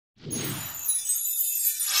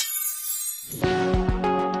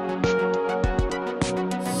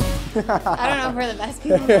I don't know if we're the best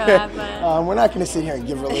people for that, but we're not going to sit here and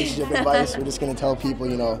give relationship advice. We're just going to tell people,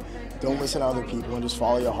 you know, don't listen to other people and just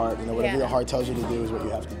follow your heart. You know, whatever your heart tells you to do is what you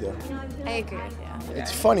have to do. I agree with you.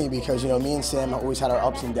 It's funny because, you know, me and Sam always had our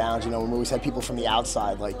ups and downs. You know, we always had people from the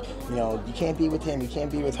outside, like, you know, you can't be with him, you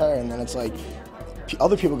can't be with her. And then it's like,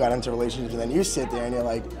 other people got into relationships, and then you sit there and you're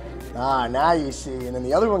like, ah, now you see. And then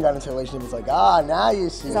the other one got into a relationship, it's like, ah, now you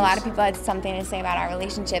see. Because a lot of people had something to say about our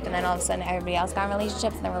relationship, and then all of a sudden everybody else got in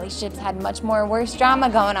relationships, and the relationships had much more worse drama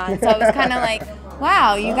going on. So it was kind of like,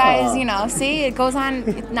 wow, you guys, you know, see, it goes on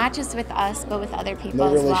not just with us, but with other people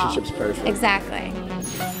no as well. No relationship's perfect. Exactly.